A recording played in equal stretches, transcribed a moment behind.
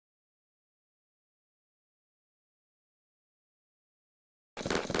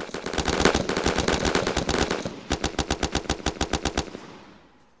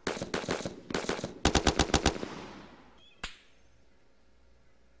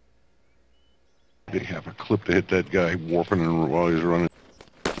They have a clip to hit that guy warping and while he's running.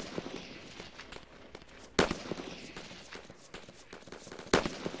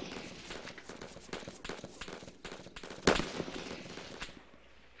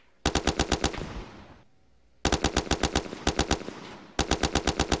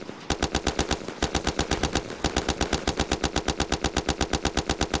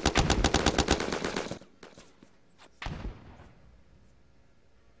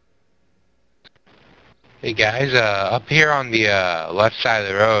 Hey guys, up here on the left side of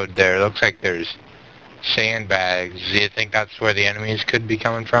the road there, looks like there's sandbags. Do you think that's where the enemies could be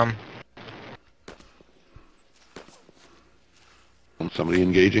coming from? Somebody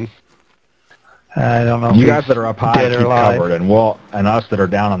engaging? I don't know. You guys that are up high keep covered, and us that are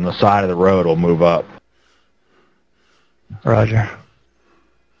down on the side of the road will move up. Roger.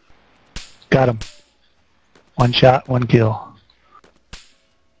 Got him. One shot, one kill.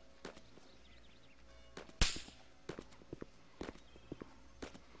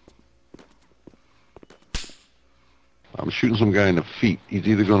 I'm shooting some guy in the feet. He's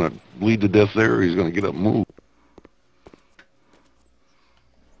either going to bleed to death there or he's going to get up and move.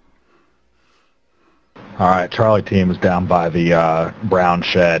 Alright, Charlie team is down by the brown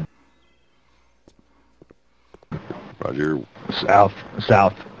shed. Roger.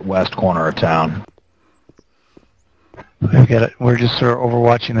 Southwest corner of town. We get it. We're just sort of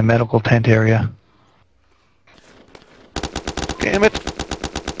overwatching the medical tent area. Damn it!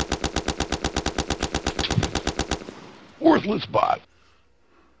 Worthless bot.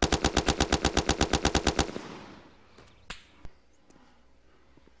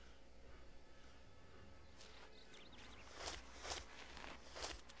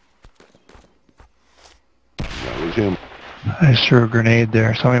 That was him. I just threw a grenade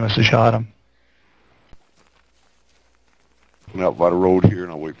there. Somebody must have shot him. I'm out by the road here,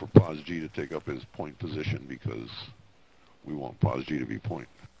 and I'll wait for Pos G to take up his point position because we want Pos G to be point.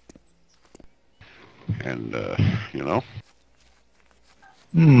 And, you know.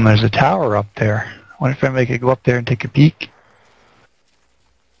 There's a tower up there. I wonder if anybody could go up there and take a peek.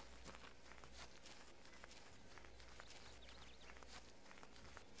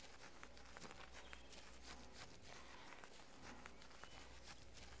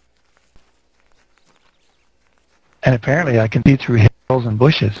 And apparently I can see through hills and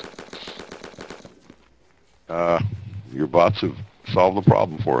bushes. Your bots have solved the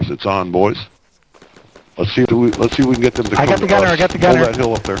problem for us. It's on, boys. Let's see if we can get them to come to us. I got the gunner. Hold that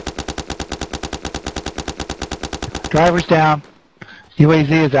hill up there. Driver's down. UAZ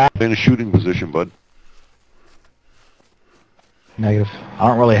is out. In a shooting position, bud. Negative. I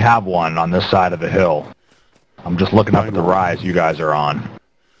don't really have one on this side of the hill. I'm just looking up at the rise you guys are on.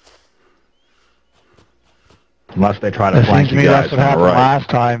 Unless they try to flank you guys that's what happened last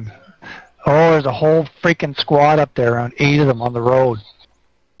time. Oh, there's a whole freaking squad up there, around 8 of them on the road.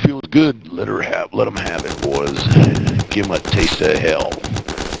 Feels good. Let them have it, boys. Give them a taste of hell.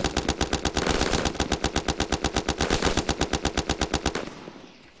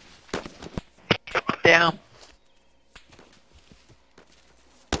 Down.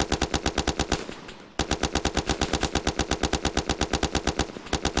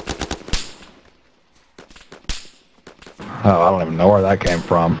 Oh, I don't even know where that came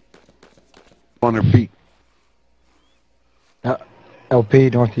from. On their feet. LP,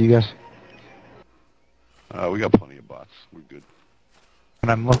 north of you guys. We got plenty of bots. We're good. And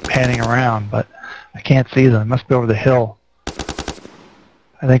I'm panning around, but I can't see them. They must be over the hill.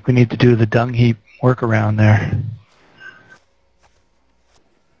 I think we need to do the dung heap workaround there.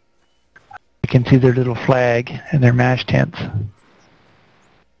 I can see their little flag and their mash tents.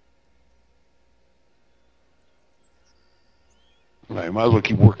 I might as well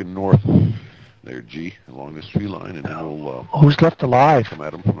keep working north there, G, along this tree line, and then we'll Who's left alive? come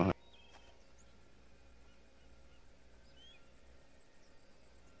at them from behind.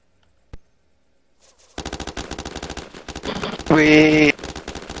 We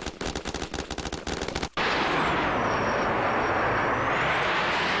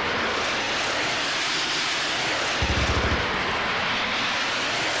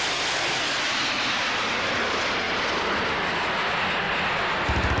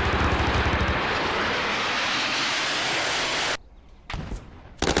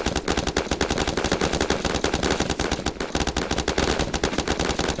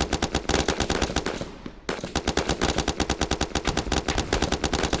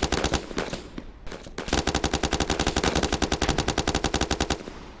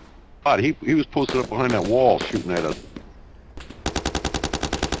He was posted up behind that wall shooting at us.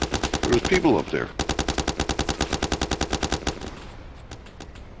 There was people up there.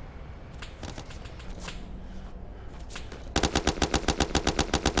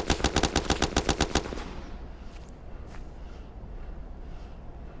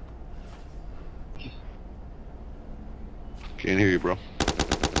 Can't hear you, bro.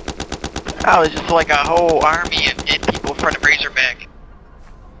 Oh, there's just like a whole army of dead people in front of Razorback.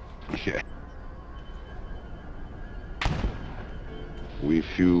 Yeah. We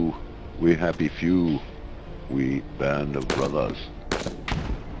few, we happy few, we band of brothers.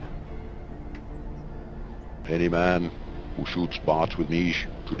 Any man who shoots bots with me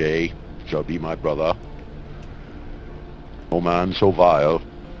today shall be my brother. No man so vile,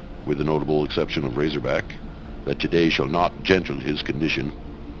 with the notable exception of Razorback, that today shall not gentle his condition.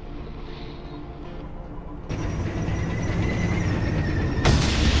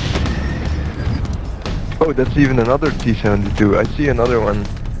 Oh, that's even another T-72. I see another one.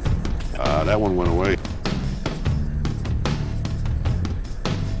 That one went away.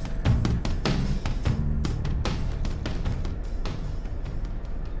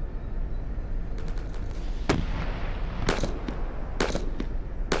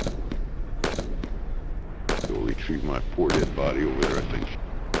 We'll retrieve my poor dead body over there, I think.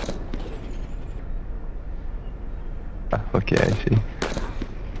 Ah, okay, I see.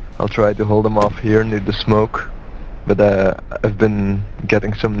 I'll try to hold them off here near the smoke, but I've been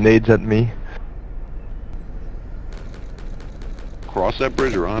getting some nades at me. Cross that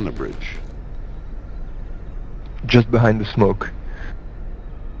bridge or on the bridge? Just behind the smoke.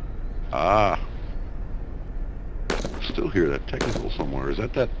 Ah. Still hear that technical somewhere. Is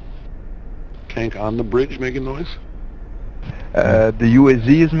that tank on the bridge making noise? The UAZ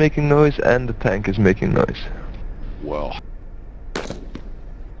is making noise and the tank is making noise. Well.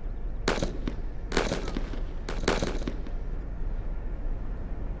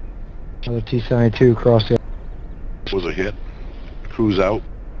 Another T-72 across the... Was a hit. Cruise out.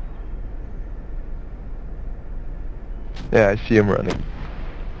 Yeah, I see him running.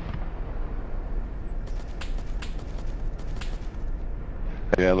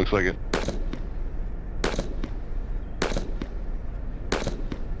 Yeah, looks like it.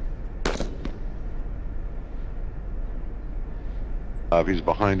 If he's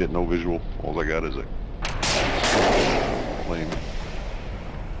behind it, no visual. All I got is a plane.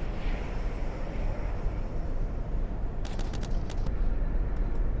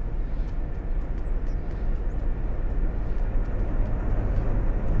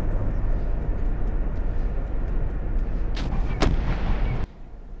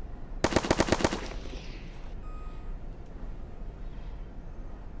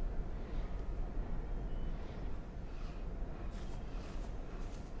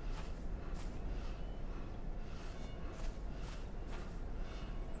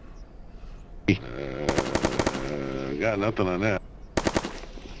 Got nothing on that.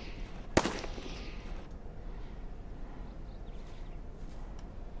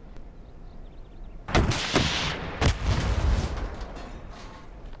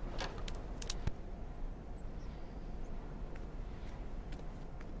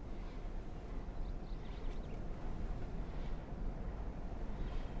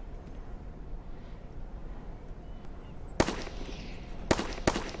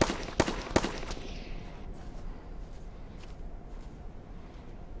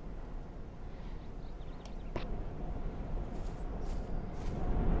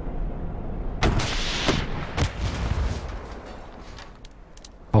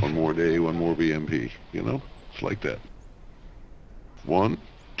 One more day, one more BMP, you know? It's like that. 1,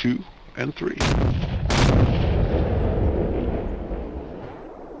 2, and 3.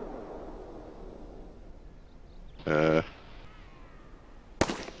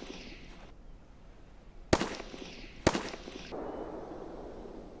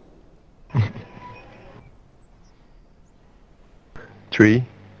 Three,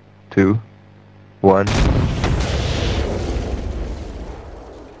 2, 1.